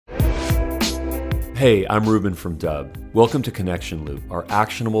Hey, I'm Ruben from Dub. Welcome to Connection Loop, our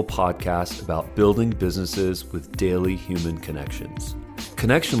actionable podcast about building businesses with daily human connections.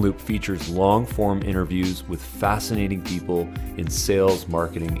 Connection Loop features long-form interviews with fascinating people in sales,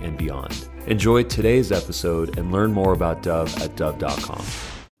 marketing, and beyond. Enjoy today's episode and learn more about Dub at dub.com.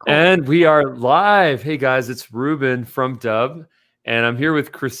 And we are live. Hey guys, it's Ruben from Dub, and I'm here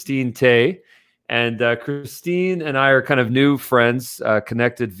with Christine Tay. And Christine and I are kind of new friends,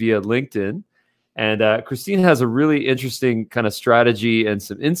 connected via LinkedIn. And Christine has a really interesting kind of strategy and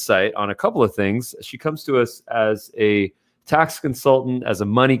some insight on a couple of things. She comes to us as a tax consultant, as a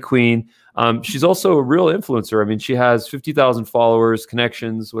money queen. She's also a real influencer. I mean, she has 50,000 followers,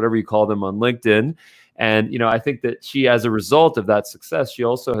 connections, whatever you call them on LinkedIn. And, you know, I think that she, as a result of that success, she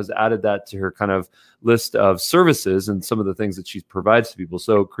also has added that to her kind of list of services and some of the things that she provides to people.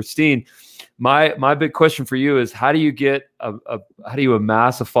 So, Christine, my big question for you is, how do you get how do you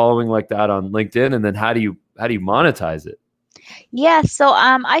amass a following like that on LinkedIn, and then how do you monetize it? Yeah, so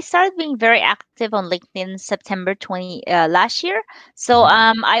I started being very active on LinkedIn September 20 last year. So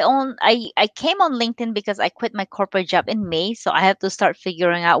I came on LinkedIn because I quit my corporate job in May. So I have to start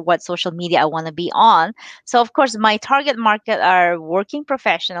figuring out what social media I want to be on. So of course my target market are working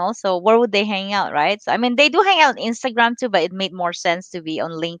professionals. So where would they hang out, right? So I mean they do hang out on Instagram too, but it made more sense to be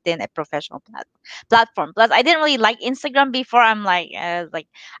on LinkedIn, a professional platform. Plus I didn't really like Instagram before. I'm like I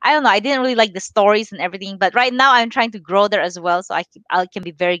don't know. I didn't really like the stories and everything, but right now I'm trying to grow there as well, so I can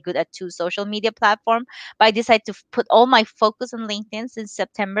be very good at two social media platform. But I decided to put all my focus on LinkedIn since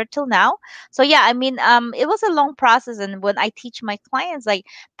September till now. So yeah, I mean, it was a long process, and when I teach my clients, like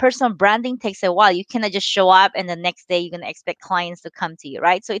personal branding takes a while. You cannot just show up and the next day you're gonna expect clients to come to you,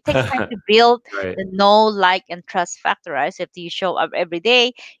 right? So it takes time to build Right. the know, like, and trust factor, right? So if you show up every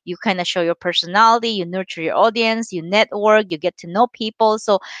day, you kind of show your personality, you nurture your audience, you network, you get to know people.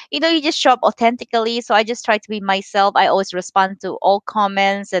 So you just show up authentically. So I just try to be myself. I always respond to all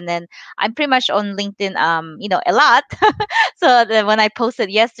comments, and then I'm pretty much on LinkedIn, a lot. So then when I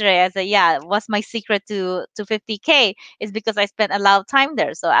posted yesterday, I said, yeah, what's my secret to 50K is because I spent a lot of time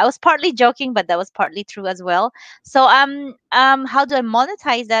there. So I was partly joking, but that was partly true as well. So how do I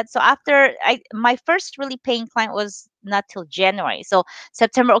monetize that? So after my first really paying client was not till January. So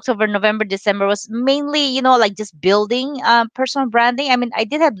September, October, November, December was mainly, like just building personal branding. I mean, I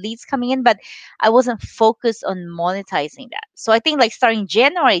did have leads coming in, but I wasn't focused on monetizing that. So I think like starting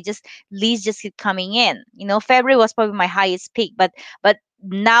January, just leads just keep coming in. February was probably my highest peak, but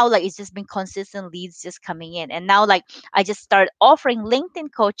now like it's just been consistent leads just coming in. And now like I just started offering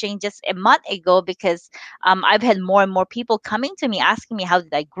LinkedIn coaching just a month ago because I've had more and more people coming to me asking me how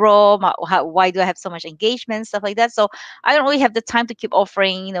did I grow, why do I have so much engagement, stuff like that. So I don't really have the time to keep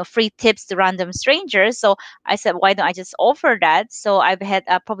offering, free tips to random strangers. So I said, why don't I just offer that? So I've had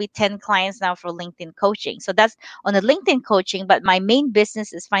probably 10 clients now for LinkedIn coaching. So that's on the LinkedIn coaching, but my main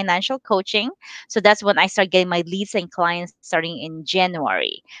business is financial coaching. So that's when I start getting my leads and clients starting in January.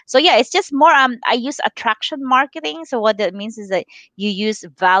 So yeah, it's just more, I use attraction marketing. So what that means is that you use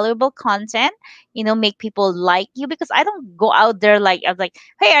valuable content, make people like you, because I don't go out there like, I'm like,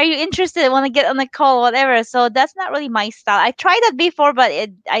 hey, are you interested? I want to get on a call, whatever. So that's not really my style. I tried that before, but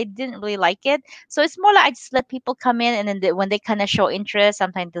I didn't really like it. So it's more like I just let people come in, and then when they kind of show interest,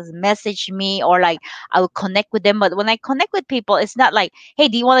 sometimes they'll message me, or like I will connect with them. But when I connect with people, it's not like, hey,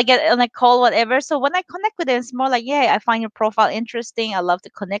 do you want to get on a call, whatever. So when I connect with them, it's more like, yeah, I find your profile interesting. I love to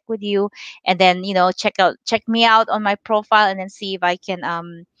connect with you, and then check me out on my profile, and then see if I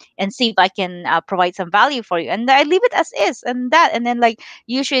can provide some value for you. And I leave it as is, and then like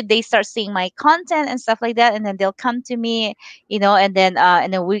usually they start seeing my content and stuff like that, and then they'll come to me, and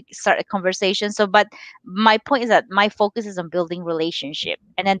then we start a conversation. So but my point is that my focus is on building relationship,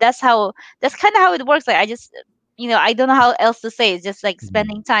 and then that's kind of how it works. Like I just, I don't know how else to say. It's just like Mhm.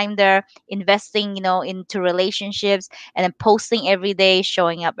 spending time there, investing, into relationships, and then posting every day,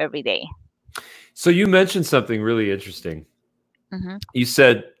 showing up every day. So you mentioned something really interesting. Mm-hmm. You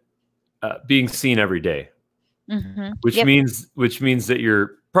said being seen every day, Mm-hmm. which Yep. means that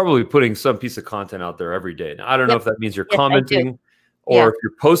you're probably putting some piece of content out there every day. Now, I don't know Yep. if that means you're Yes, I do. commenting or Yeah. if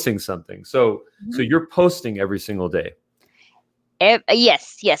you're posting something. So Mhm. you're posting every single day.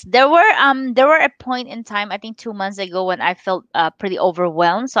 Yes, yes. There were a point in time, I think 2 months ago, when I felt pretty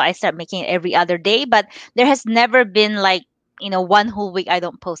overwhelmed. So I started making it every other day. But there has never been like one whole week I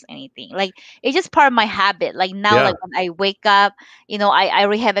don't post anything. Like it's just part of my habit. Like now, Yeah. like when I wake up, I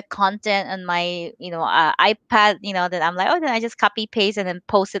already have a content on my iPad. Then I'm like, oh, then I just copy paste and then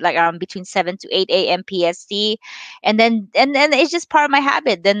post it like around between 7 to 8 a.m. PST, and then it's just part of my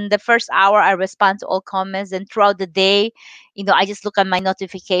habit. Then the first hour I respond to all comments, and throughout the day, I just look at my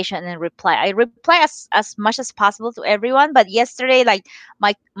notification and reply. I reply as much as possible to everyone. But yesterday, like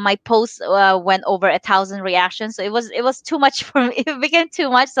my post went over 1,000 reactions, so it was too much for me. It became too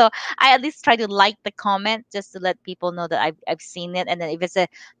much, so I at least try to like the comment just to let people know that I've seen it. And then if it's a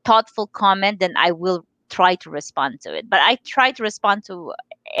thoughtful comment, then I will try to respond to it. But I try to respond to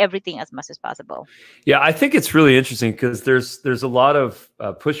everything as much as possible. Yeah, I think it's really interesting because there's a lot of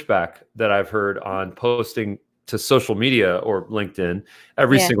pushback that I've heard on posting to social media or LinkedIn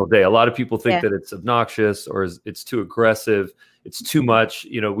every Yeah, single day. A lot of people think yeah, that it's obnoxious or it's too aggressive, it's too much.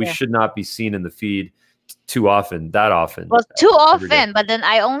 We yeah. should not be seen in the feed too often, that often, Well, too every day. often, but then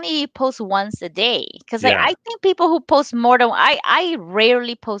I only post once a day because like Yeah. I think people who post more than I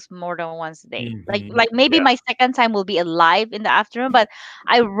rarely post more than once a day. Like Hmm. like maybe Yeah. my second time will be a live in the afternoon, but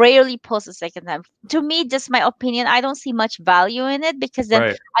I rarely post a second time. To me, just my opinion, I don't see much value in it because then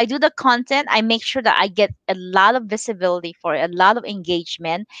Right. I do the content, I make sure that I get a lot of visibility for it, a lot of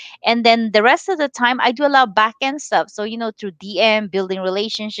engagement, and then the rest of the time I do a lot of back end stuff. So through DM, building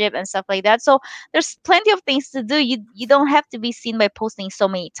relationship and stuff like that. So there's plenty of things to do. You don't have to be seen by posting so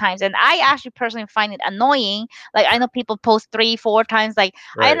many times. And I actually personally find it annoying. Like I know people post 3 4 times. Like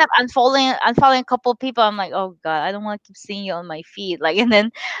I end Right. up unfollowing a couple of people. I'm like, oh god, I don't want to keep seeing you on my feed. Like, and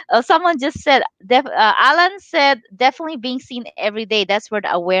then someone just said, Alan said, definitely being seen every day. That's where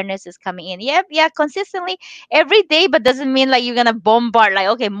the awareness is coming in. Yeah, yeah, consistently every day, but doesn't mean like you're gonna bombard. Like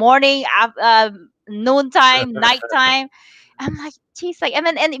okay, morning, noontime, nighttime. I'm like, geez, like, and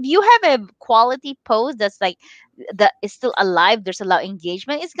if you have a quality post that's like that is still alive, there's a lot of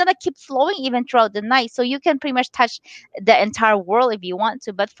engagement, it's gonna keep flowing even throughout the night. So you can pretty much touch the entire world if you want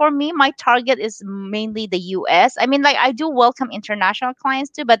to. But for me, my target is mainly the US. I mean, like I do welcome international clients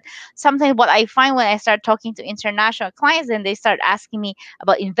too, but sometimes what I find when I start talking to international clients and they start asking me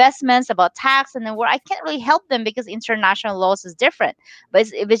about investments, about tax, and then where I can't really help them because international laws is different. But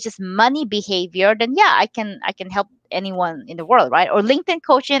if it's just money behavior, then yeah, I can help anyone in the world, right? Or LinkedIn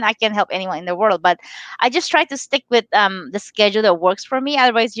coaching, I can help anyone in the world. But I just try to stick with the schedule that works for me.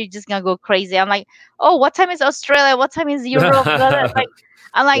 Otherwise, you're just gonna go crazy. I'm like, oh, what time is Australia? What time is Europe? Like,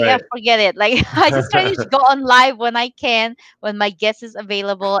 I'm like, yeah, Right. forget it. Like, I just try to just go on live when I can, when my guest is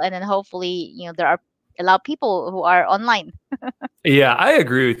available, and then hopefully, there are a lot of people who are online. Yeah, I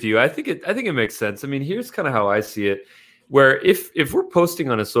agree with you. I think it makes sense. I mean, here's kind of how I see it, where if we're posting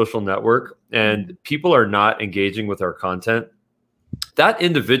on a social network and Mhm. people are not engaging with our content, that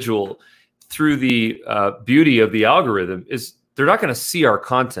individual, through the beauty of the algorithm, is they're not going to see our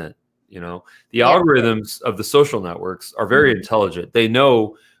content. The Yeah. algorithms of the social networks are very Hmm. intelligent. They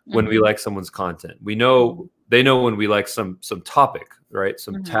know when we Hmm. like someone's content. They know when we like some topic, right?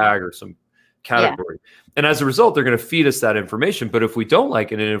 Some Hmm. tag or some Yeah. category. And as a result, they're going to feed us that information. But if we don't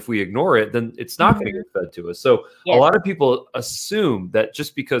like it and if we ignore it, then it's not going to Hmm. get fed to us. So a Yes. lot of people assume that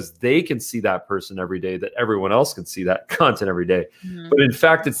just because they can see that person every day, that everyone else can see that content every day. Hmm. But in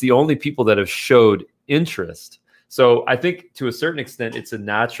fact, it's the only people that have showed interest. So I think to a certain extent, it's a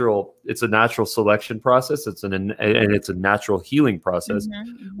natural selection process. And it's a natural healing process Hmm.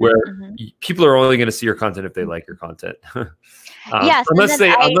 Hmm. where Hmm. people are only going to see your content if they like your content. Yes, and unless then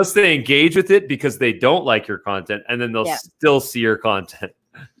they I unless they engage with it because they don't like your content, and then they'll yeah. still see your content.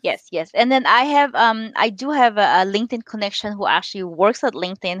 Yes, yes. And then I do have a LinkedIn connection who actually works at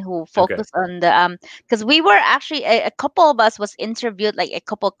LinkedIn who Okay. focus on the because we were actually a couple of us was interviewed, like a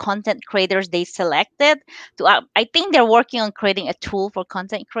couple of content creators they selected to I think they're working on creating a tool for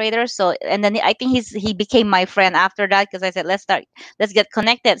content creators. So and then I think he became my friend after that because I said let's get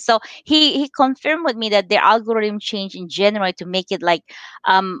connected. So he confirmed with me that their algorithm changed in January to make it like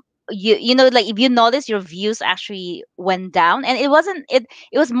um like if you notice your views actually went down, and it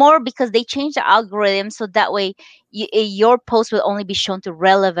was more because they changed the algorithm so that way your post will only be shown to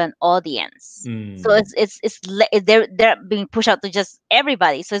relevant audience. So Mm. they're being pushed out to just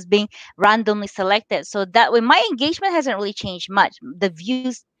everybody. So it's being randomly selected. So that way my engagement hasn't really changed much. The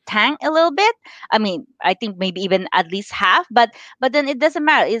views tank a little bit. I mean, I think maybe even at least half, but then it doesn't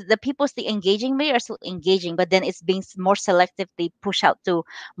matter. The people still engaging me are still engaging, but then it's being more selective. They push out to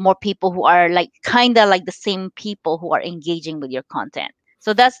more people who are like kind of like the same people who are engaging with your content.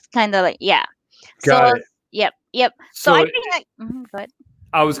 So that's kind of like, yeah. So, Got it. yep, yep. So I So think like, go ahead.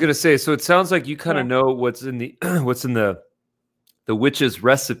 I was gonna say, so it sounds like you kind Yeah. of know what's in the what's in the witch's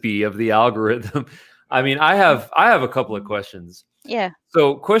recipe of the algorithm. I mean, I have a couple of questions. Yeah.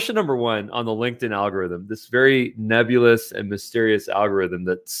 So, question number one on the LinkedIn algorithm, this very nebulous and mysterious algorithm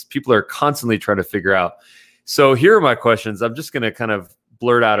that people are constantly trying to figure out. So, here are my questions. I'm just going to kind of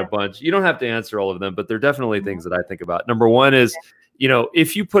blurt out a Yeah. bunch. You don't have to answer all of them, but they're definitely Mhm. things that I think about. Number one is,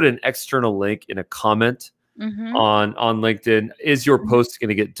 if you put an external link in a comment Mhm. on LinkedIn, is your Mhm. post going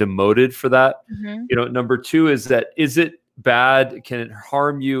to get demoted for that? Mhm. Number two is it bad? Can it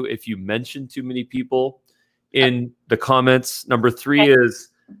harm you if you mention too many people in the comments? Okay. Number three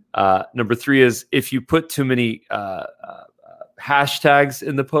is if you put too many hashtags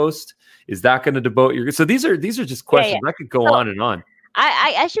in the post, is that going to devote your? So these are just Yeah, yeah. questions. I could go So on and on.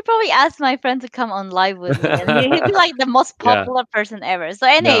 I should probably ask my friend to come on live with me, and he'd be like the most Yeah, popular person ever. So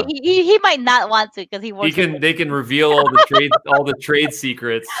anyway, yeah. he might not want to because he He works with. can. They can reveal all the trade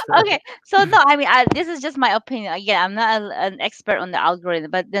secrets. Okay, so no, I mean, this is just my opinion. Again, I'm not an expert on the algorithm,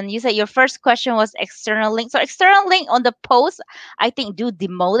 but then you said your first question was external link. So external link on the post, I think do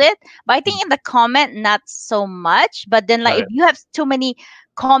demote it, but I think in the comment not so much. But then like Got if it. you have too many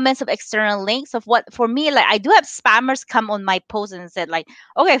comments of external links of what for me like I do have spammers come on my post and said like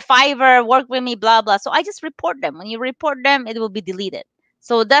okay Fiverr work with me blah blah, so I just report them. When you report them it will be deleted.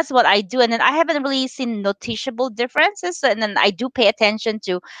 So that's what I do, and then I haven't really seen noticeable differences, and then I do pay attention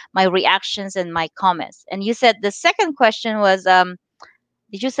to my reactions and my comments. And you said the second question was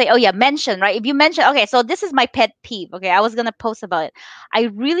did you say oh yeah mention, right? If you mention, okay, so this is my pet peeve. Okay, I was gonna post about it. I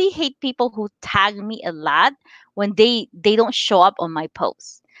really hate people who tag me a lot when they don't show up on my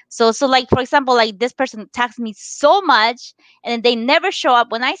posts. So like for example, like this person tags me so much and then they never show up.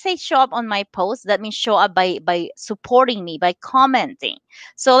 When I say show up on my post, that means show up by supporting me, by commenting.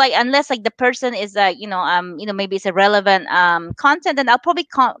 So like unless like the person is maybe it's a relevant content, then I'll probably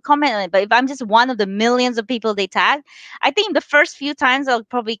comment on it. But if I'm just one of the millions of people they tag, I think the first few times I'll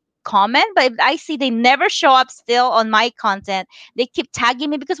probably comment, but if I see they never show up still on my content, they keep tagging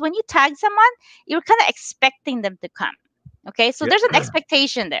me because when you tag someone, you're kind of expecting them to come. Okay, so there's an Yeah.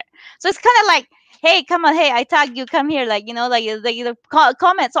 expectation there. So it's kind of like, hey, come on, hey, I tag you, come here, like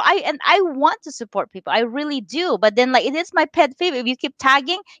comment. So I want to support people, I really do. But then like it is my pet peeve if you keep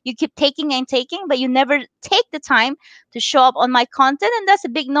tagging, you keep taking and taking, but you never take the time to show up on my content, and that's a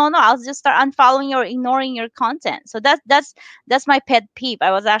big no-no. I'll just start unfollowing you or ignoring your content. So that's my pet peeve.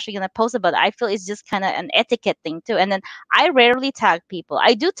 I was actually gonna post about it. I feel it's just kind of an etiquette thing too. And then I rarely tag people.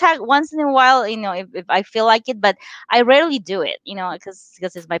 I do tag once in a while, if I feel like it, but I rarely do it, because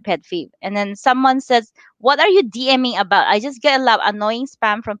it's my pet peeve. And then someone says, "What are you DMing about?" I just get a lot of annoying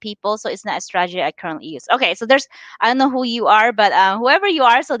spam from people, so it's not a strategy I currently use. Okay, so I don't know who you are, but whoever you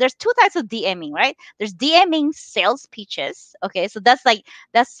are, so there's two types of DMing, right? There's DMing sales pitches. Okay, so that's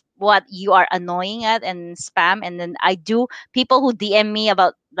what you are annoying at and spam. And then I do people who DM me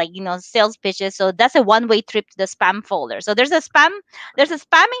about like sales pitches. So that's a one-way trip to the spam folder. So there's a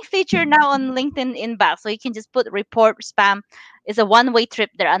spamming feature now on LinkedIn inbox. So you can just put report spam. It's a one-way trip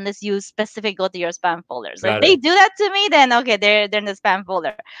there unless you specific go to your spam folder. So if Got they it. do that to me, then okay, they're in the spam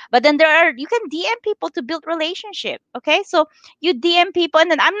folder. But then you can DM people to build relationship. Okay, so you DM people, and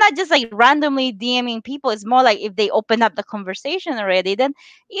then I'm not just like randomly DMing people. It's more like if they open up the conversation already, then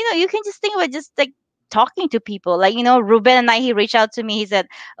you can just think about just like talking to people. Like Ruben and I, he reached out to me. He said,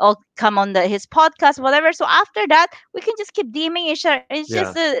 "Oh, come on his podcast, whatever." So after that, we can just keep DMing each other. It's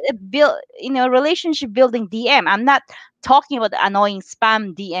just Yeah. a build, relationship building DM. I'm not talking about the annoying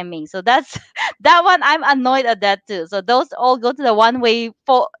spam DMing. So that's that one. I'm annoyed at that too. So those all go to the one way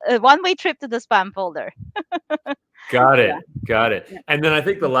trip to the spam folder. Got Yeah. it. Got it. Yeah. And then I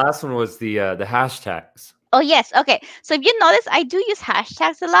think the last one was the hashtags. Oh yes, okay. So if you notice, I do use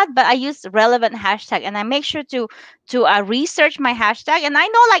hashtags a lot, but I use relevant hashtag, and I make sure to research my hashtag. And I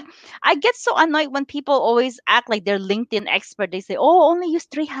know, like, I get so annoyed when people always act like they're LinkedIn expert. They say, "Oh, only use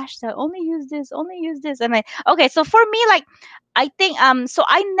three hashtags, only use this." And okay. So for me, like, I think so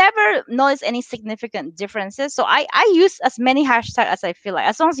I never notice any significant differences. So I use as many hashtags as I feel like,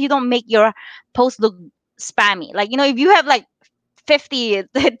 as long as you don't make your post look spammy. Like if you have like 50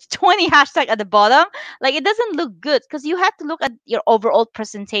 20 hashtag at the bottom, like it doesn't look good because you have to look at your overall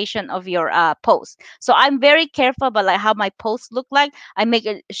presentation of your post. So I'm very careful about like how my posts look like. I make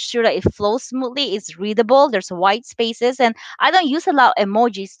it sure that it flows smoothly, it's readable, there's white spaces, and I don't use a lot of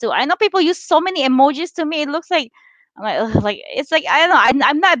emojis too. I know people use so many emojis. To me it looks like I'm like, ugh, like it's like I don't know.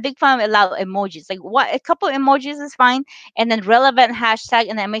 I'm not a big fan of a lot of emojis. Like what a couple emojis is fine, and then relevant hashtag,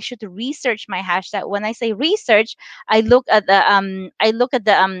 and I make sure to research my hashtag. When I say research, I look at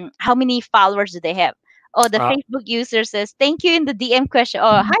the how many followers do they have. Oh, the Uh, Facebook user says thank you in the DM question.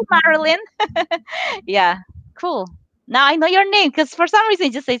 Oh, hi Marilyn. Yeah, cool, Now I know your name because for some reason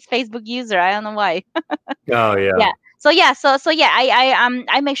it just says Facebook user. I don't know why. Oh yeah. Yeah. So yeah,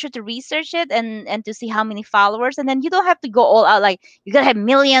 I make sure to research it and to see how many followers, and then you don't have to go all out like you gotta have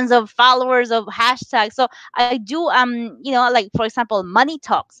millions of followers of hashtags. So I do like for example money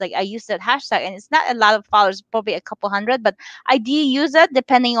talks, like I use that hashtag and it's not a lot of followers, probably a couple hundred, but I do use it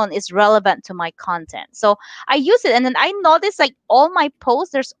depending on it's relevant to my content. So I use it, and then I notice like all my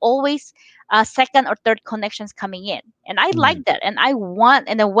posts there's always second or third connections coming in, and I Mm. like that, and I want,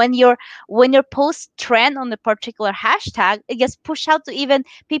 and then when your post trend on the particular hashtag, it gets pushed out to even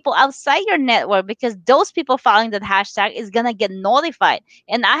people outside your network because those people following that hashtag is gonna get notified.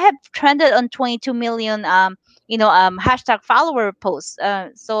 And I have trended on 22 million hashtag follower posts.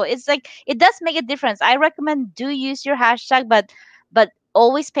 So it's like it does make a difference. I recommend do use your hashtag, but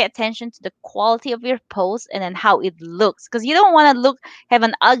always pay attention to the quality of your post and then how it looks, because you don't want to have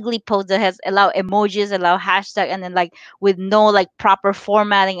an ugly post that has allow emojis, allow hashtag, and then like with no like proper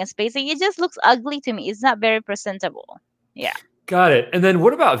formatting and spacing. It just looks ugly to me. It's not very presentable. Yeah. Got it. And then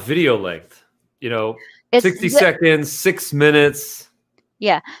what about video length? You know, It's 60 seconds, 6 minutes.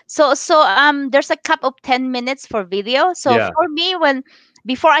 Yeah. There's a cap of 10 minutes for video. So Yeah. for me, when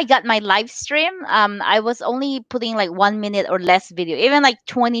before I got my live stream, I was only putting like 1 minute or less video, even like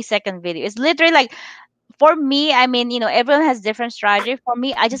 20-second video. It's literally like for me, I mean, everyone has different strategy. For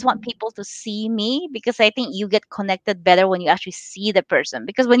me, I just want people to see me because I think you get connected better when you actually see the person.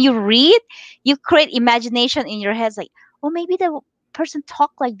 Because when you read, you create imagination in your head, it's like, oh, maybe the person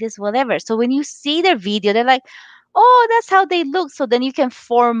talk like this, whatever. So when you see their video, they're like, oh, that's how they look. So then you can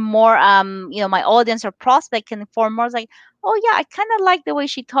form more, my audience or prospect can form more like, oh yeah, I kind of like the way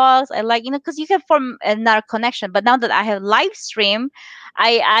she talks. I like, because you can form another connection. But now that I have live stream,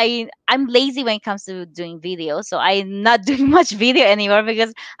 I'm lazy when it comes to doing video, so I'm not doing much video anymore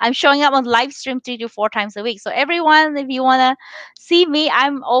because I'm showing up on live stream 3 to 4 times a week. So everyone, if you wanna see me,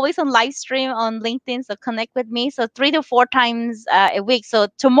 I'm always on live stream on LinkedIn, so connect with me. So 3 to 4 times a week. So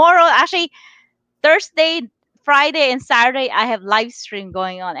tomorrow, actually Thursday, Friday, and Saturday, I have live stream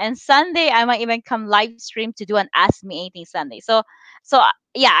going on, and Sunday I might even come live stream to do an Ask Me Anything Sunday. So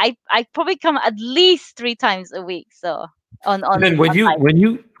yeah, I probably come at least 3 times a week. So And then on live.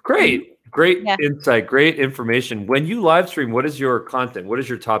 Mhm. great Yeah. insight, great information. When you live stream, what is your content? What is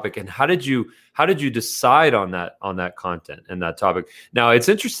your topic? And how did you decide on that content and that topic? Now, it's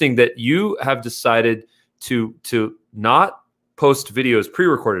interesting that you have decided to not post videos,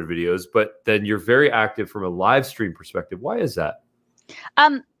 pre-recorded videos, but then you're very active from a live stream perspective. Why is that?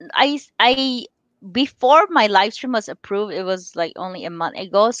 Um, I before my live stream was approved, it was like only a month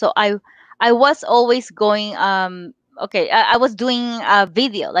ago. So I was always going. Okay, I was doing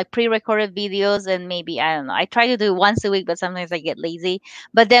video, like pre-recorded videos, and maybe I don't know. I try to do it once a week, but sometimes I get lazy.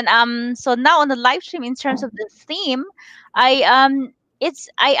 But then so now on the live stream, in terms of the theme, I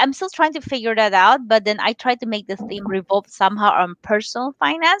I'm still trying to figure that out. But then I try to make the theme revolve somehow on personal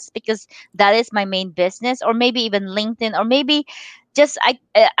finance because that is my main business, or maybe even LinkedIn, or maybe just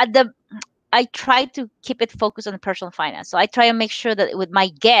at the I try to keep it focused on personal finance. So I try to make sure that with my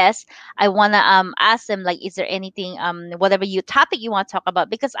guests, I wanna ask them like, is there anything whatever you topic you want to talk about?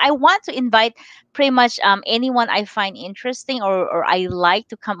 Because I want to invite pretty much anyone I find interesting or I like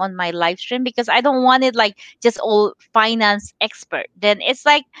to come on my live stream, because I don't want it like just all finance expert. Then it's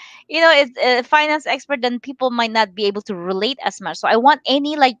like, it's a finance expert. Then people might not be able to relate as much. So I want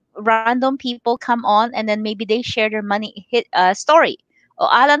any like random people come on, and then maybe they share their money hit story. Oh,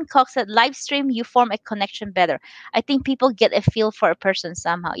 Alan Cox said, live stream, you form a connection better. I think people get a feel for a person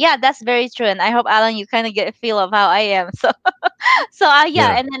somehow. Yeah, that's very true. And I hope, Alan, you kind of get a feel of how I am. So Yeah.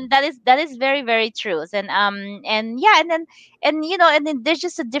 yeah, and then that is very, very true. And yeah, and then there's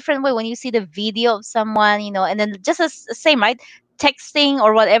just a different way when you see the video of someone, and then just as same, right? Texting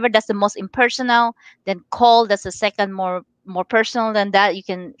or whatever, that's the most impersonal. Then call, that's the second more personal than that. You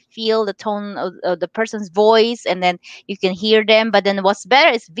can feel the tone of the person's voice, and then you can hear them. But then what's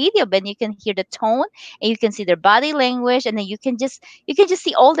better is video, but you can hear the tone, and you can see their body language, and then you can just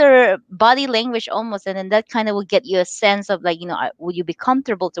see all their body language almost, and then that kind of will get you a sense of like, would you be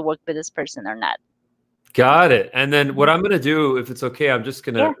comfortable to work with this person or not. Got it. And then what Mhm. I'm going to do, if it's okay, Yeah.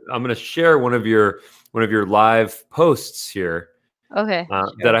 I'm going to share one of your live posts here Okay.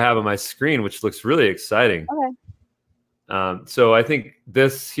 that Sure. I have on my screen, which looks really exciting. Okay. So I think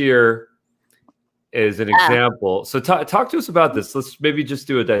this here is an Ah, example. So talk to us about this. Let's maybe just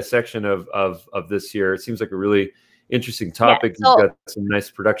do a dissection of this here. It seems like a really interesting Yeah. topic. You've So got some nice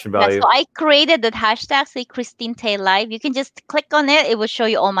production yeah, value. so I created that hashtag, say Christine Tay Live. You can just click on it; it will show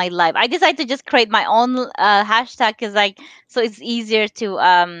you all my live. I decided to just create my own hashtag because like so it's easier to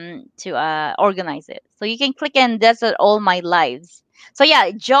organize it. So you can click and that's all my lives. So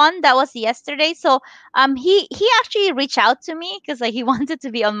yeah, John, that was yesterday. So he actually reached out to me because like he wanted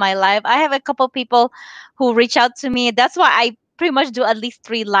to be on my live. I have a couple people who reach out to me. That's why I pretty much do at least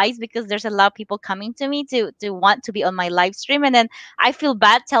 3 lives because there's a lot of people coming to me to want to be on my live stream, and then I feel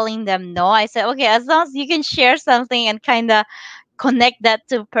bad telling them no. I said, okay, as long as you can share something and kind of connect that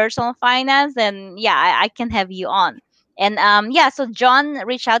to personal finance, then yeah, I can have you on. And yeah, so John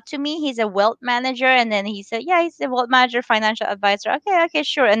reached out to me. He's a wealth manager, and then he said, yeah, he's a wealth manager, financial advisor. Okay, okay,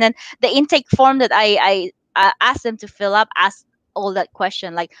 sure. And then the intake form that I asked them to fill up, asked all that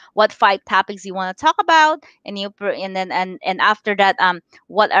question like what 5 topics you want to talk about, and and then and after that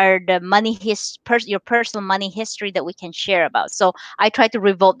what are the your personal money history that we can share about. So I try to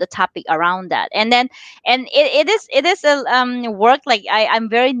revolve the topic around that, and then and it is a work. Like I'm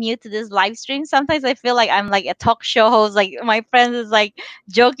very new to this live stream. Sometimes I feel like I'm like a talk show host. Like my friends is like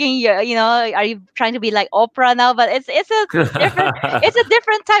joking, you know, are you trying to be like Oprah now? But different it's a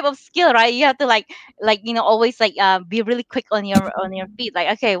different type of skill, right? You have to like you know always like be really quick on your feet. Like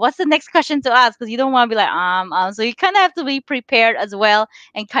okay, what's the next question to ask? Because you don't want to be like so you kind of have to be prepared as well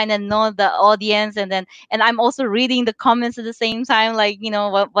and kind of know the audience, and then and I'm also reading the comments at the same time, like you know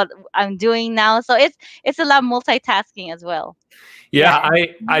what I'm doing now. So it's a lot of multitasking as well. Yeah, Yeah.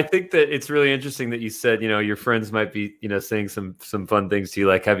 I think that it's really interesting that you said, you know, your friends might be, you know, saying some fun things to you,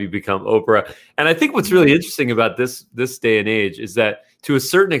 like have you become Oprah? And I think what's really interesting about this day and age is that to a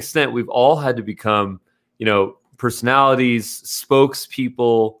certain extent we've all had to become, you know, personalities,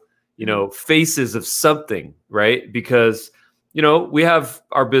 spokespeople, you know, faces of something, right? Because, you know, we have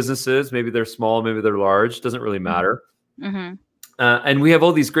our businesses, maybe they're small, maybe they're large, doesn't really matter. Mm-hmm. And we have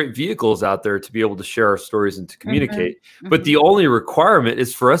all these great vehicles out there to be able to share our stories and to communicate. But the Mm-hmm. only requirement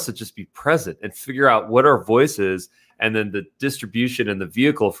is for us to just be present and figure out what our voice is, and then the distribution and the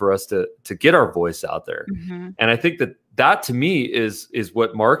vehicle for us to get our voice out there. Mm-hmm. And I think that to me is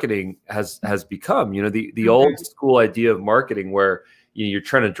what marketing has become. You know, the Mm-hmm. old school idea of marketing where you know, you're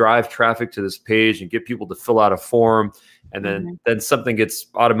trying to drive traffic to this page and get people to fill out a form, and then something gets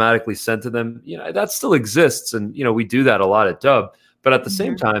automatically sent to them. You know, that still exists, and you know we do that a lot at Dub. But at the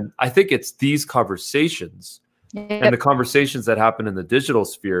same time, I think it's these conversations Yep. and the conversations that happen in the digital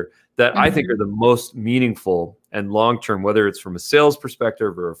sphere that I think are the most meaningful and long term, whether it's from a sales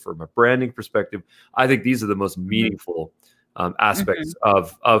perspective or from a branding perspective. I think these are the most meaningful aspects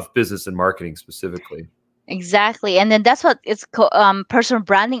of business and marketing specifically. Exactly, and then that's what personal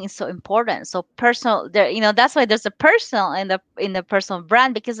branding is so important. So personal, there, you know, that's why there's a personal in the personal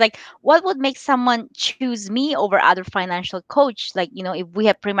brand, because like, what would make someone choose me over other financial coach? Like, you know, if we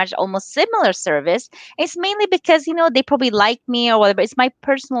have pretty much almost similar service, it's mainly because you know they probably like me or whatever. It's my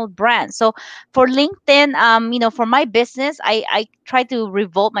personal brand. So for LinkedIn, you know, for my business, I try to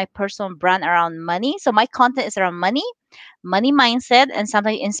revolve my personal brand around money. So my content is around money mindset and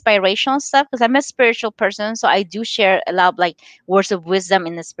sometimes inspirational stuff because I'm a spiritual person. So I do share a lot of like words of wisdom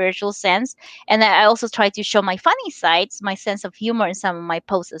in the spiritual sense. And I also try to show my funny sides, my sense of humor in some of my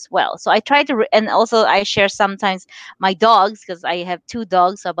posts as well. So I try to, and also I share sometimes my dogs because I have 2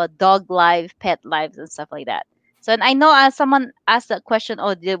 dogs, so about dog life, pet lives, and stuff like that. So and I know someone asked that question.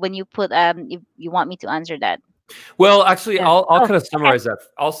 Oh, when you put if you want me to answer that. Well, actually, Yeah. I'll Oh, kind of okay. summarize that.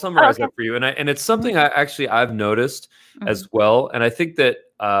 I'll Oh, summarize okay. that for you, and it's Mm-hmm. something I've noticed Mm-hmm. as well. And I think that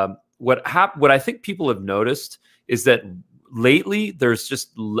what I think people have noticed is that lately there's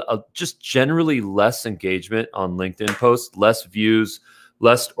just generally less engagement on LinkedIn posts, less views,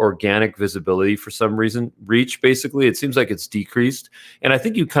 less organic visibility for some reason. Reach, basically, it seems like it's decreased. And I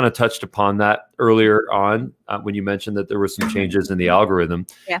think you kind of touched upon that earlier on when you mentioned that there were some changes in the algorithm.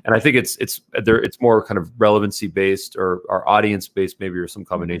 Yeah. And I think it's more kind of relevancy based or audience based, maybe, or some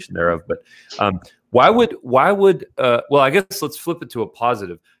combination thereof. But why would well, I guess let's flip it to a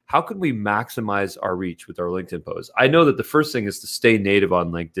positive. How can we maximize our reach with our LinkedIn posts? I know that the first thing is to stay native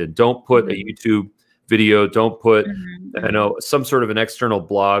on LinkedIn. Don't put a YouTube video. Don't put, I know, some sort of an external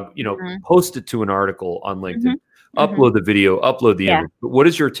blog. You know, post it to an article on LinkedIn. Upload the video. Upload the Yeah. image. But what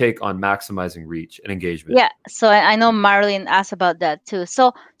is your take on maximizing reach and engagement? Yeah, so I know Marilyn asked about that too.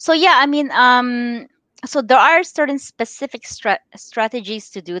 So yeah, I mean, so there are certain specific strategies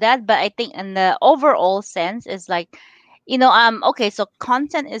to do that, but I think in the overall sense is like, you know, okay, so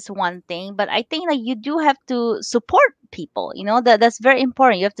content is one thing, but I think like you do have to support people. That's very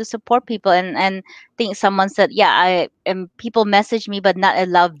important. You have to support people. And think someone said, yeah, I and people message me but not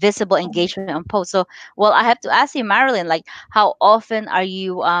allow visible engagement on posts. So, well, I have to ask you, Marilyn, like, how often are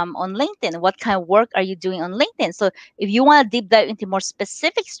you on LinkedIn? What kind of work are you doing on LinkedIn? So if you want to deep dive into more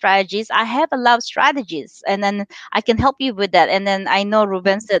specific strategies, I have a lot of strategies, and then I can help you with that. And then I know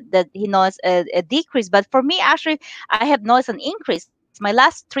Ruben said that he knows a decrease, but for me, actually, I have noticed an increase. My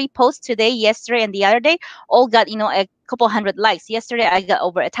last 3 posts today, yesterday, and the other day all got a couple hundred likes. Yesterday, I got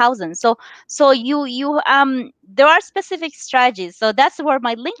over 1,000. So there are specific strategies. So that's where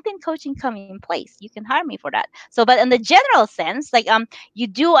my LinkedIn coaching come in place. You can hire me for that. So, but in the general sense, like you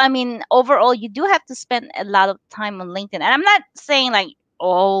do. I mean, overall, you do have to spend a lot of time on LinkedIn, and I'm not saying like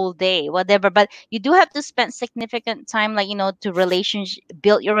all day whatever, but you do have to spend significant time, like to relationship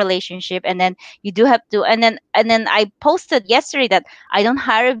build your relationship. And then you do have to, and then I posted yesterday that I don't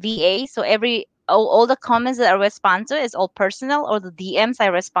hire a VA. So all the comments that I respond to is all personal, or the DMs I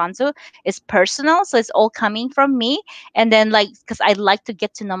respond to is personal, so it's all coming from me. And then, like, because I like to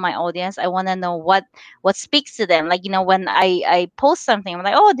get to know my audience, I want to know what speaks to them. Like, when I post something, I'm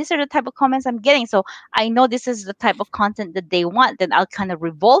like, oh, these are the type of comments I'm getting, so I know this is the type of content that they want, then I'll kind of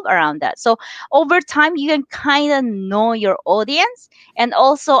revolve around that. So over time you can kind of know your audience. And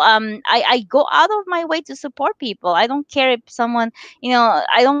also I go out of my way to support people. I don't care if someone,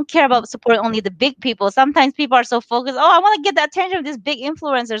 I don't care about supporting only the big people. Sometimes people are so focused, oh, I want to get the attention of these big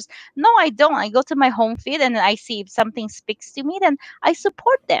influencers. No, I don't. I go to my home feed and then I see if something speaks to me, then I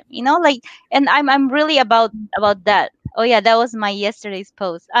support them, like. And I'm really about that. Oh yeah, that was my yesterday's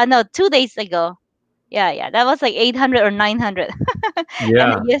post. No, 2 days ago. Yeah, that was like 800 or 900. And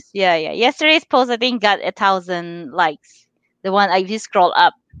Yeah. yes, yeah. Yesterday's post, I think, got 1,000 likes. The one I just scroll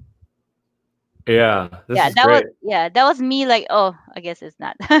up. Yeah. This Yeah, is great. that was me. Like, oh, I guess it's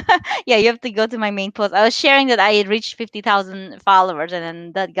not. Yeah, you have to go to my main post. I was sharing that I had reached 50,000 followers, and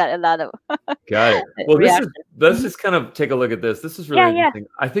then that got a lot of Got it. Well, reaction. let's Mhm. just kind of take a look at this. This is really Yeah. interesting.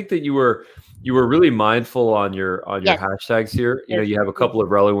 I think that you were really mindful on your Yes. hashtags here. Yes. You have a Yes. couple of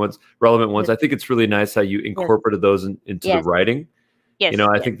relevant ones. Yes. I think it's really nice how you Yes. incorporated those into the Yes. writing. Yes.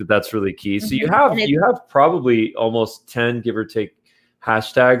 I Yes. think that that's really key. So you And have it, you have probably almost 10, give or take,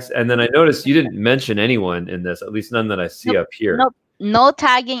 hashtags. And then I noticed you didn't mention anyone in this, at least none that I see nope, up here. nope, no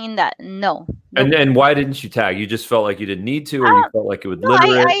tagging in that. No, nope. And why didn't you tag? You just felt like you didn't need to, or you felt like it would No, limit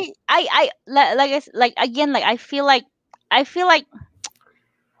it? like again, like I feel like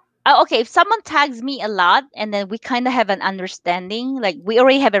okay, if someone tags me a lot and then we kind of have an understanding, like we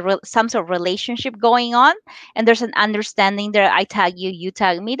already have some sort of relationship going on, and there's an understanding there. I tag you, you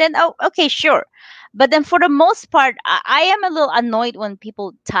tag me, then oh, okay, sure. But then for the most part, I am a little annoyed when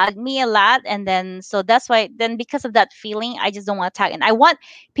people tag me a lot, and then so that's why. Then because of that feeling, I just don't want to tag, and I want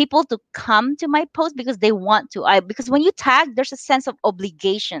people to come to my post because they want to. Because when you tag, there's a sense of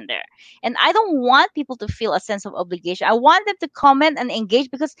obligation there, and I don't want people to feel a sense of obligation. I want them to comment and engage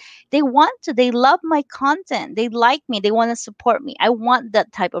because they want to. They love my content. They like me. They want to support me. I want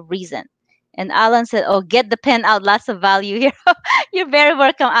that type of reason. And Alan said, "Oh, get the pen out. Lots of value here." You're very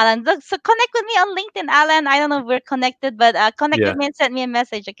welcome, Alan. So connect with me on LinkedIn, Alan. I don't know if we're connected, but connect with Yeah. me and send me a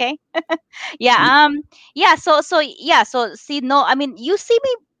message, okay? Yeah. Yeah. So see, no, I mean, you see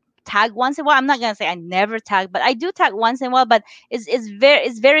me tag once in a while. I'm not gonna say I never tag, but I do tag once in a while. But it's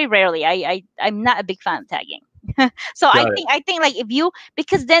very rarely. I'm not a big fan of tagging. So I Got it. think I think like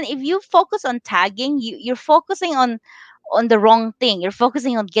because then if you focus on tagging, you're focusing on the wrong thing. You're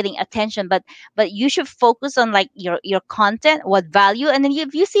focusing on getting attention, but you should focus on like your content, what value. And then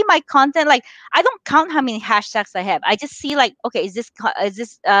if you see my content, like I don't count how many hashtags I have. I just see like, okay, is this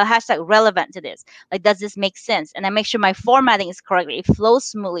hashtag relevant to this? Like, does this make sense? And I make sure my formatting is correct. It flows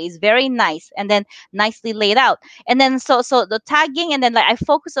smoothly. It's very nice, and then nicely laid out. And then so the tagging, and then like I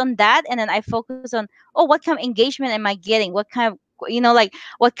focus on that, and then I focus on, oh, what kind of engagement am I getting? What kind of, like,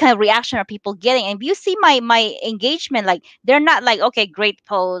 what kind of reaction are people getting? And if you see my engagement, like they're not like, okay, great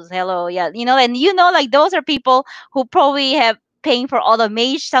pose, hello, yeah, and like those are people who probably have paying for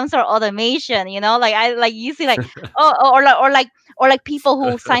automation, some sort of automation, like I like you see like, oh, or like people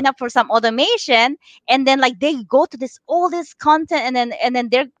who sign up for some automation, and then like they go to this all this content, and then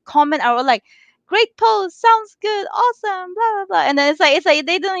their comment are all like, great post, sounds good, awesome, blah blah blah. And then it's like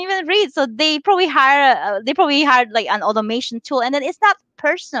they don't even read, so they probably hired like an automation tool, and then it's not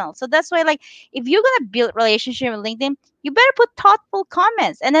personal. So that's why, like, if you're gonna build relationship with LinkedIn, you better put thoughtful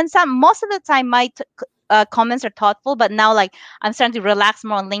comments. And then most of the time my comments are thoughtful, but now like I'm starting to relax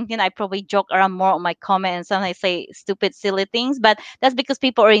more on LinkedIn. I probably joke around more on my comment, and sometimes I say stupid silly things, but that's because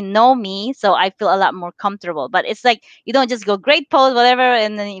people already know me, so I feel a lot more comfortable. But it's like you don't just go great post whatever,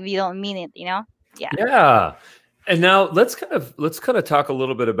 and then if you don't mean it. Yeah. Yeah. And now let's kind of talk a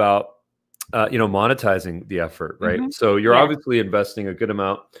little bit about monetizing the effort, right? Mm-hmm. So you're Yes. obviously investing a good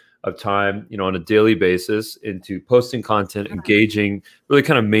amount of time, on a daily basis into posting content, engaging, really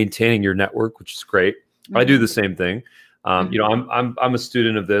kind of maintaining your network, which is great. I do Mm-hmm. the same thing. Mm-hmm. I'm a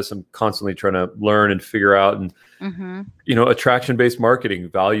student of this. I'm constantly trying to learn and figure out, and Mm-hmm. attraction-based marketing,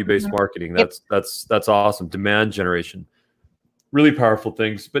 value-based Mm-hmm. marketing. Yep. That's awesome. Demand generation, really powerful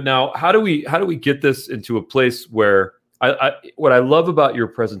things. But now, how do we get this into a place where what I love about your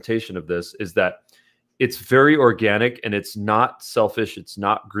presentation of this is that it's very organic and it's not selfish, it's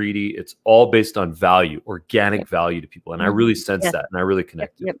not greedy, it's all based on value, organic Yep. value to people, and I Mm-hmm. really sense Yes. that and I really Yep.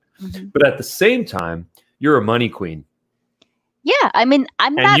 connect to Yep. it. Mm-hmm. But at the same time, you're a money queen, Yeah. I mean,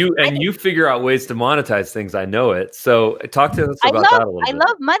 I'm and not. you and you figure out ways to monetize things. I know it. So talk to us about that a little I bit.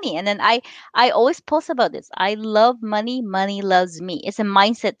 love money, and then I always post about this. I love money. Money loves me. It's a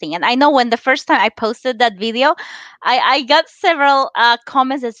mindset thing, and I know when the first time I posted that video, I got several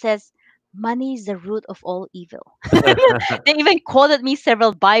comments that says money is the root of all evil. They even quoted me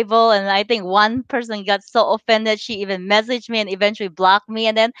several Bible, and I think one person got so offended she even messaged me and eventually blocked me.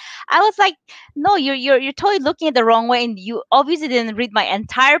 And then I was like, no, you're totally looking at the wrong way, and you obviously didn't read my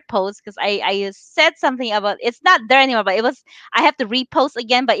entire post because I said something about it's not there anymore, but it was I have to repost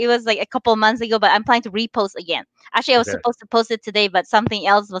again, but it was like a couple months ago, but I'm planning to repost again. Actually, I was Okay. supposed to post it today, but something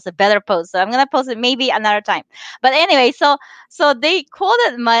else was a better post, so I'm gonna post it maybe another time. But anyway, so they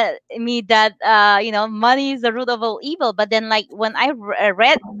quoted me that money is the root of all evil. But then like when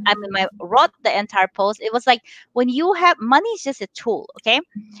read, I mean, I wrote the entire post, it was like when you have money is just a tool, okay,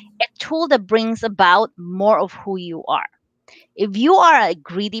 a tool that brings about more of who you are. If you are a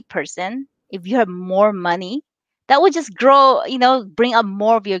greedy person, if you have more money, that would just grow, bring up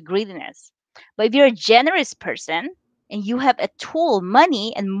more of your greediness. But if you're a generous person and you have a tool,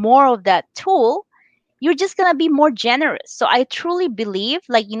 money, and more of that tool, you're just gonna be more generous. So I truly believe,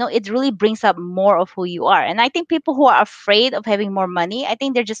 like, it really brings up more of who you are. And I think people who are afraid of having more money, I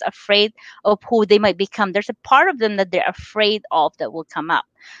think they're just afraid of who they might become. There's a part of them that they're afraid of that will come up.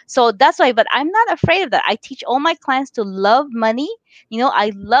 So that's why, but I'm not afraid of that. I teach all my clients to love money.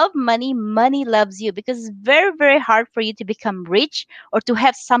 I love money. Money loves you, because it's very, very hard for you to become rich or to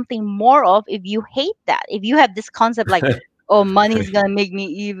have something more of if you hate that. If you have this concept like, oh, money is gonna make me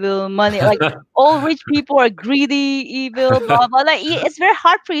evil. Money, like all rich people are greedy, evil, blah blah. Like it's very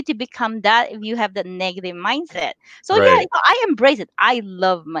hard for you to become that if you have that negative mindset. So yeah, Right. I embrace it. I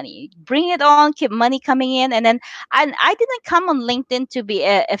love money. Bring it on. Keep money coming in, and then and I didn't come on LinkedIn to be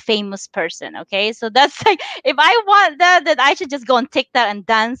a famous person. Okay, so that's like if I want that, then I should just go on TikTok and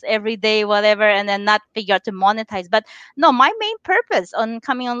dance every day, whatever, and then not figure out to monetize. But no, my main purpose on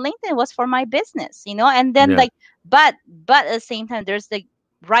coming on LinkedIn was for my business. And then Yeah. like but at the same time there's the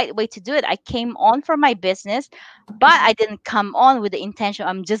right way to do it. I came on for my business, but I didn't come on with the intention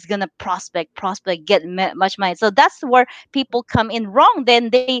I'm just gonna prospect, get much money. So that's where people come in wrong.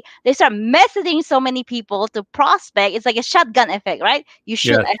 Then they start messaging so many people to prospect. It's like a shotgun effect, right? You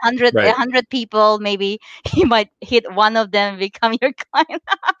shoot Yes. a Right. hundred people, maybe you might hit one of them and become your client.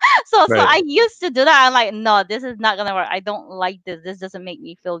 So Right. I used to do that. I'm like, no, this is not gonna work. I don't like this. This doesn't make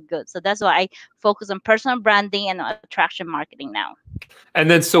me feel good. So that's why I focus on personal branding and attraction marketing now. And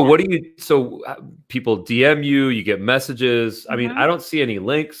then, so what do you? So people DM you, you get messages. I mean, Mm-hmm. I don't see any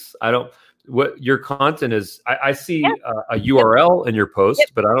links. I don't. What your content is? I Yep, see a yep, URL in your yep,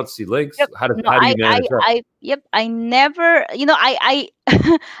 post, but I don't see links. yep. How do No, how do you manage that? yep. I never, I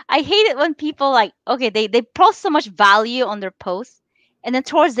hate it when people like, okay, they post so much value on their posts, and then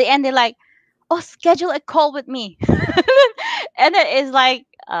towards the end they're like, oh, schedule a call with me. And then it's like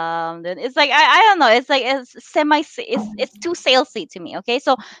then it's like I don't know, it's like it's too salesy to me. Okay,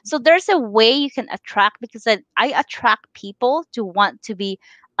 so there's a way you can attract, because I attract people to want to be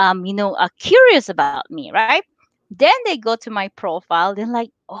curious about me, right? Then they go to my profile, they're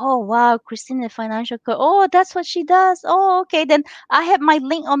like, oh wow, Christina financial coach, oh that's what she does, oh okay, then I have my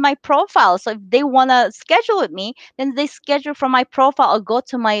link on my profile, so if they want to schedule with me, then they schedule from my profile or go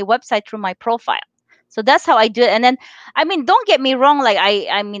to my website through my profile. So that's how I do it. And then, I mean, don't get me wrong, like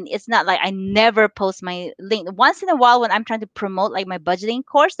I mean, it's not like I never post my link. Once in a while when I'm trying to promote like my budgeting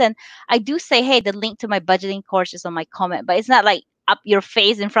course, then I do say, hey, the link to my budgeting course is on my comment, but it's not like up your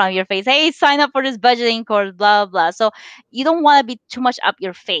face, in front of your face, hey, sign up for this budgeting course, blah blah. So you don't want to be too much up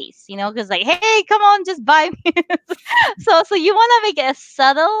your face, because like, hey, come on, just buy me. So you want to make a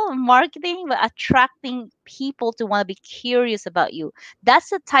subtle marketing, but attracting people to want to be curious about you. That's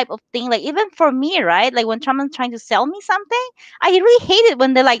the type of thing, like even for me, right? Like when someone's trying to sell me something, I really hate it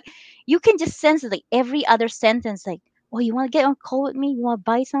when they're like, you can just sense it, like every other sentence, like, oh, you want to get on call with me? You want to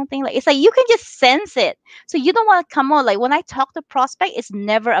buy something? Like, it's like you can just sense it. So you don't want to come on. Like when I talk to prospect, it's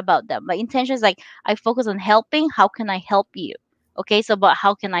never about them. My intention is like I focus on helping. How can I help you? Okay, so but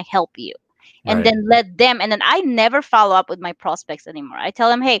how can I help you? And Right. then let them, and then I never follow up with my prospects anymore. I tell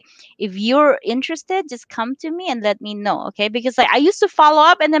them, hey, if you're interested, just come to me and let me know. Okay, because like I used to follow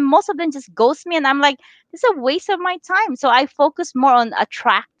up and then most of them just ghost me and I'm like, this is a waste of my time. So I focus more on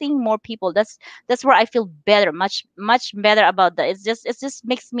attracting more people. That's where I feel better, much better about that. It just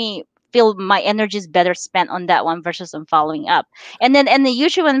makes me feel my energy is better spent on that one versus on following up. And then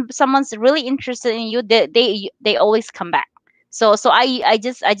usually when someone's really interested in you, they always come back. So I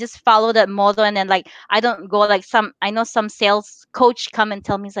just follow that model, and then like I don't go like some, I know some sales coach come and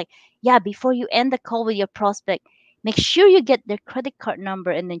tell me, it's like, yeah, before you end the call with your prospect, make sure you get their credit card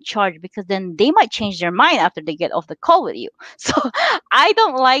number and then charge, because then they might change their mind after they get off the call with you. So I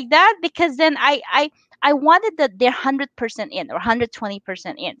don't like that, because then I wanted that they're 100% in or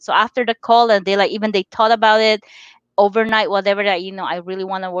 120% in. So after the call and they like even they thought about it overnight, whatever, that I really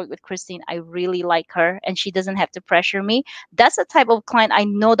want to work with Christine, I really like her and she doesn't have to pressure me. That's the type of client I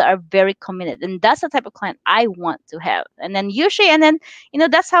know that are very committed, and that's the type of client I want to have. And then usually, and then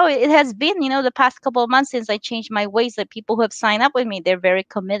that's how it has been, the past couple of months since I changed my ways. That people who have signed up with me, they're very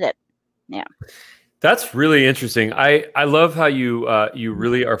committed. Yeah. That's really interesting. I love how you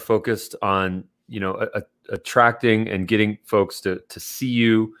really are focused on attracting and getting folks to see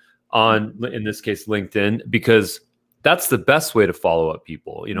you on, in this case, LinkedIn, because that's the best way to follow up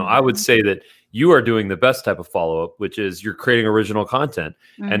people. I would say that you are doing the best type of follow up, which is you're creating original content.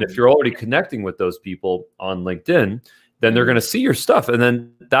 And if you're already connecting with those people on LinkedIn, then they're going to see your stuff. And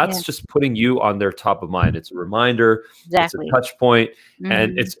then that's just putting you on their top of mind. It's a reminder, Exactly. it's a touch point,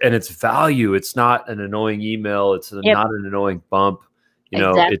 and it's value. It's not an annoying email. It's not an annoying bump.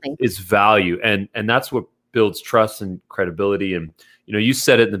 Exactly. It's value. And that's what builds trust and credibility. And, you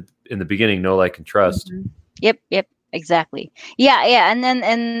said it in the beginning, know, like, and trust. Yep, exactly. Yeah, and then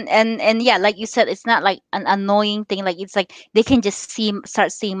and yeah, like you said, it's not like an annoying thing. Like it's like they can just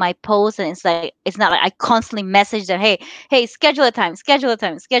start seeing my posts, and it's not like I constantly message them, hey, schedule a time, schedule a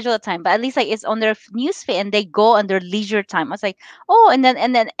time, schedule a time. But at least like it's on their newsfeed and they go on their leisure time. I was like, oh, and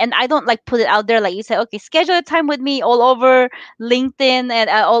I don't like put it out there like you said, okay, schedule a time with me all over LinkedIn and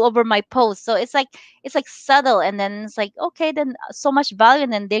all over my posts. So it's like subtle, and then it's like, okay, then so much value,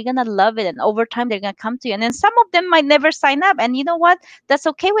 and then they're gonna love it, and over time they're gonna come to you, and then some of them might never sign up, and you know what, that's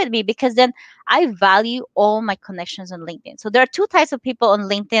okay with me, because then I value all my connections on LinkedIn. So there are two types of people on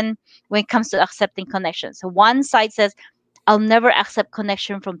LinkedIn when it comes to accepting connections. So one side says, I'll never accept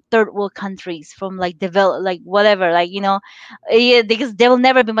connection from third world countries, from like develop, like whatever, like yeah, because they will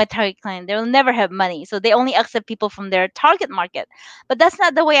never be my target client. They will never have money, so they only accept people from their target market. But that's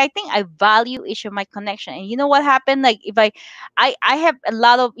not the way I think. I value each of my connection, and you know what happened? Like if I have a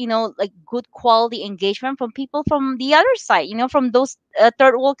lot of like good quality engagement from people from the other side, from those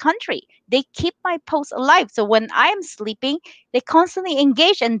third world country. They keep my posts alive. So when I am sleeping, they constantly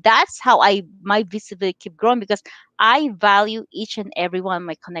engage, and that's how my visibility keep growing, because I value each and every one of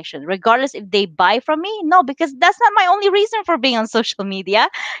my connections, regardless if they buy from me. No, because that's not my only reason for being on social media.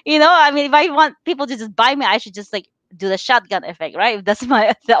 I mean, if I want people to just buy me, I should just like do the shotgun effect, right? If that's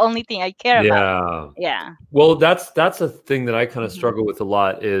the only thing I care about. Yeah. Yeah. Well, that's a thing that I kind of Mhm. struggle with a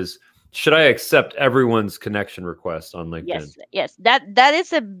lot is, should I accept everyone's connection request on LinkedIn? Yes. That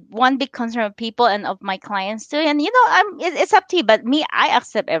is a one big concern of people and of my clients too. And it's up to you. But me, I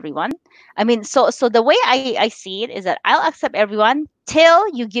accept everyone. I mean, so the way I see it is that I'll accept everyone till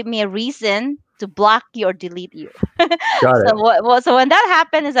you give me a reason to block you or delete you. Got So it. so when that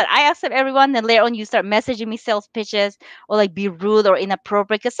happens is that I accept everyone, then later on you start messaging me sales pitches or like be rude or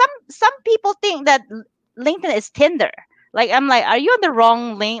inappropriate. Because some people think that LinkedIn is Tinder. Like I'm like, are you on the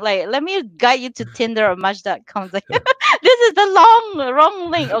wrong link? Like, let me guide you to Tinder or Match.com. Like, this is the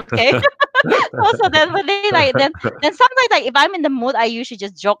wrong link. Okay. Also, then when they like, then sometimes like if I'm in the mood, I usually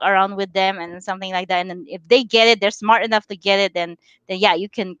just joke around with them and something like that. And then if they get it, they're smart enough to get it. Then yeah, you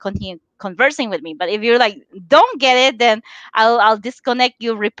can continue conversing with me. But if you're like don't get it, then I'll disconnect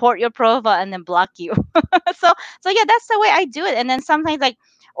you, report your profile, and then block you. so so yeah, that's the way I do it. And then sometimes like,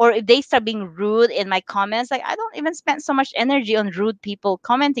 or if they start being rude in my comments, like I don't even spend so much energy on rude people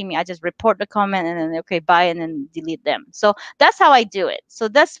commenting me. I just report the comment and then okay, bye, and then delete them. So that's how I do it. So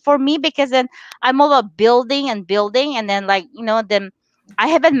that's for me, because then I'm all about building and building, and then like then I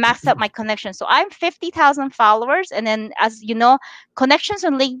haven't maxed out my connections. So I'm 50,000 followers, and then as you know, connections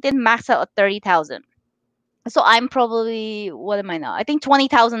on LinkedIn max out at 30,000. So I'm probably, what am I now? I think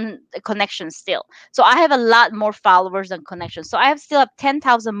 20,000 connections still. So I have a lot more followers than connections. So I still have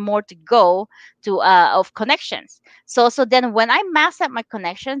 10,000 more to go of connections. So then when I max out my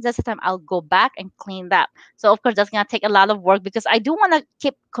connections, that's the time I'll go back and clean that. So of course that's gonna take a lot of work, because I do want to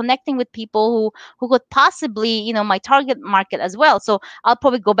keep connecting with people who could possibly, my target market as well. So I'll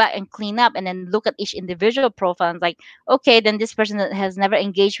probably go back and clean up and then look at each individual profile and like, okay, then this person that has never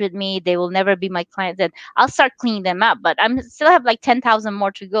engaged with me, they will never be my client. Then I'll start cleaning them up. But I'm still have like 10,000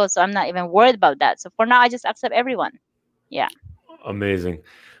 more to go, so I'm not even worried about that. So for now, I just accept everyone. Yeah. Amazing.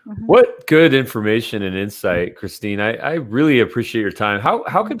 Mhm. What good information and insight, Christine. I really appreciate your time.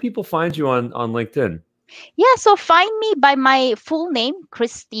 How can people find you on LinkedIn? Yeah, so find me by my full name,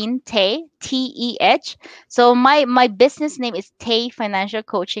 Christine Tay, TEH. So my business name is Tay Financial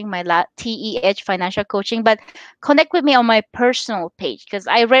Coaching, TEH Financial Coaching. But connect with me on my personal page, because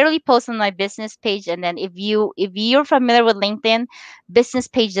I rarely post on my business page. And then if you're familiar with LinkedIn, business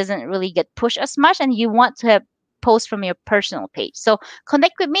page doesn't really get pushed as much, and you want to have post from your personal page. So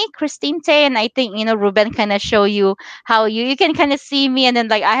connect with me, Christine Tay, and I think Ruben kind of show you how you can kind of see me, and then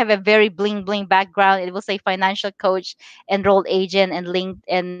like I have a very bling bling background. It will say financial coach, enrolled agent, and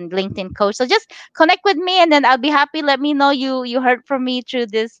LinkedIn coach. So just connect with me, and then I'll be happy. Let me know you heard from me through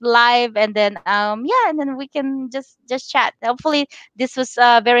this live, and then yeah, and then we can just chat. Hopefully this was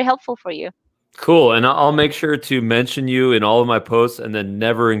very helpful for you. Cool. And I'll make sure to mention you in all of my posts and then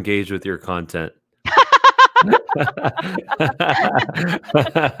never engage with your content.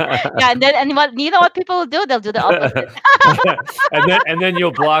 Yeah, and what you know what people will do? They'll do the opposite. and then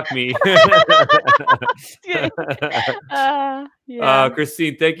you'll block me. Yeah.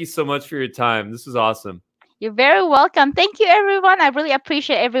 Christine, thank you so much for your time. This was awesome. You're very welcome. Thank you, everyone. I really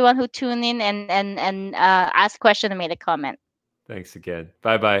appreciate everyone who tuned in and asked question and made a comment. Thanks again.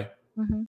 Bye bye. Mhm.